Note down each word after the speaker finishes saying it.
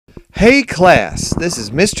Hey class, this is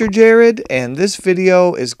Mr. Jerred, and this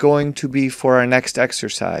video is going to be for our next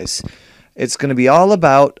exercise. It's going to be all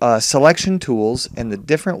about selection tools and the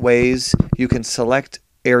different ways you can select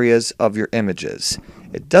areas of your images.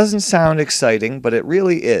 It doesn't sound exciting, but it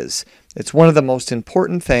really is. It's one of the most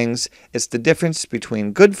important things. It's the difference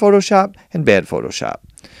between good Photoshop and bad Photoshop.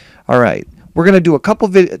 Alright, we're going to do a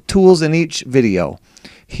couple tools in each video.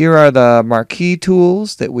 Here are the marquee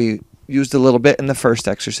tools that we used a little bit in the first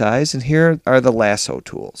exercise, and here are the lasso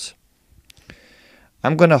tools.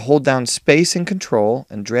 I'm going to hold down space and control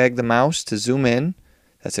and drag the mouse to zoom in.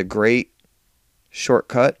 That's a great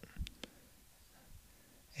shortcut.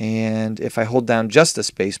 And if I hold down just the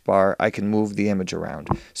space bar, I can move the image around.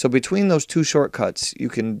 So between those two shortcuts, you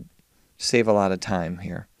can save a lot of time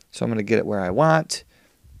here. So I'm going to get it where I want.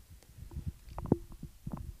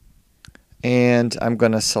 And I'm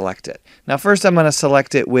going to select it. Now first I'm going to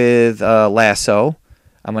select it with lasso.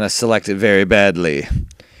 I'm going to select it very badly.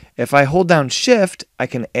 If I hold down Shift, I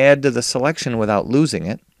can add to the selection without losing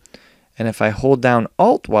it. And if I hold down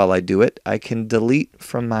Alt while I do it, I can delete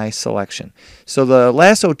from my selection. So the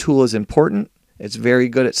lasso tool is important. It's very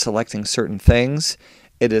good at selecting certain things.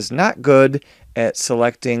 It is not good at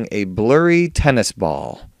selecting a blurry tennis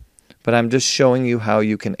ball. But I'm just showing you how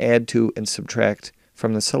you can add to and subtract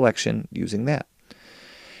from the selection using that.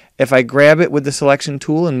 If I grab it with the selection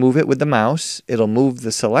tool and move it with the mouse, it'll move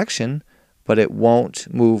the selection, but it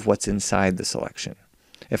won't move what's inside the selection.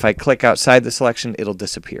 If I click outside the selection, it'll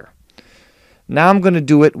disappear. Now I'm going to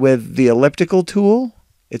do it with the elliptical tool.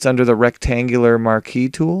 It's under the rectangular marquee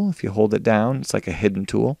tool. If you hold it down, it's like a hidden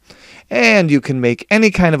tool. And you can make any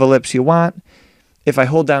kind of ellipse you want. If I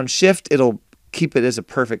hold down Shift, it'll keep it as a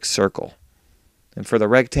perfect circle. And for the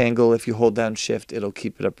rectangle, if you hold down Shift, it'll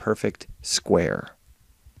keep it a perfect square.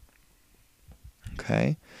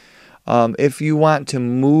 Okay. If you want to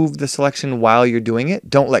move the selection while you're doing it,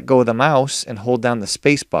 don't let go of the mouse and hold down the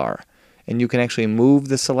space bar. And you can actually move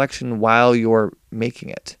the selection while you're making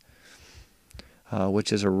it,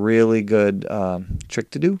 which is a really good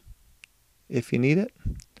trick to do if you need it.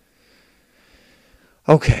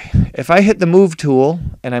 Okay, if I hit the move tool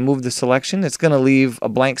and I move the selection, it's going to leave a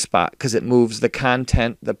blank spot because it moves the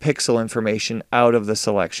content, the pixel information out of the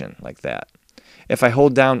selection like that. If I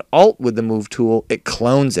hold down Alt with the move tool, it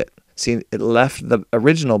clones it. See, it left the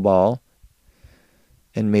original ball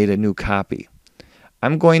and made a new copy.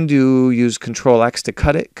 I'm going to use Control X to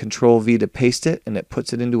cut it, Control V to paste it, and it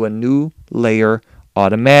puts it into a new layer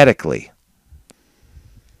automatically.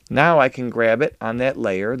 Now I can grab it on that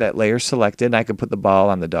layer selected, and I can put the ball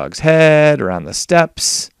on the dog's head or on the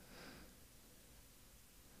steps,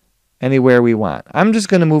 anywhere we want. I'm just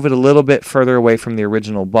going to move it a little bit further away from the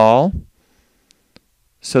original ball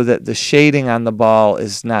so that the shading on the ball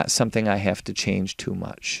is not something I have to change too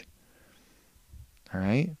much. All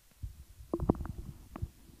right.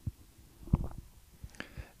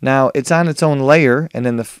 Now it's on its own layer, and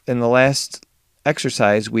in the last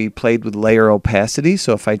exercise we played with layer opacity,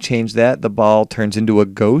 so if I change that, the ball turns into a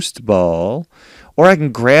ghost ball. Or I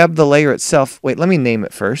can grab the layer itself. Wait, let me name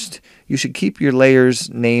it first. You should keep your layers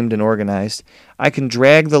named and organized. I can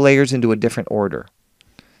drag the layers into a different order.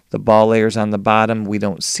 The ball layer's on the bottom. We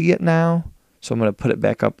don't see it now, so I'm going to put it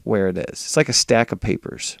back up where it is. It's like a stack of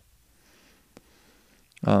papers.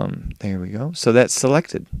 There we go. So that's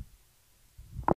selected.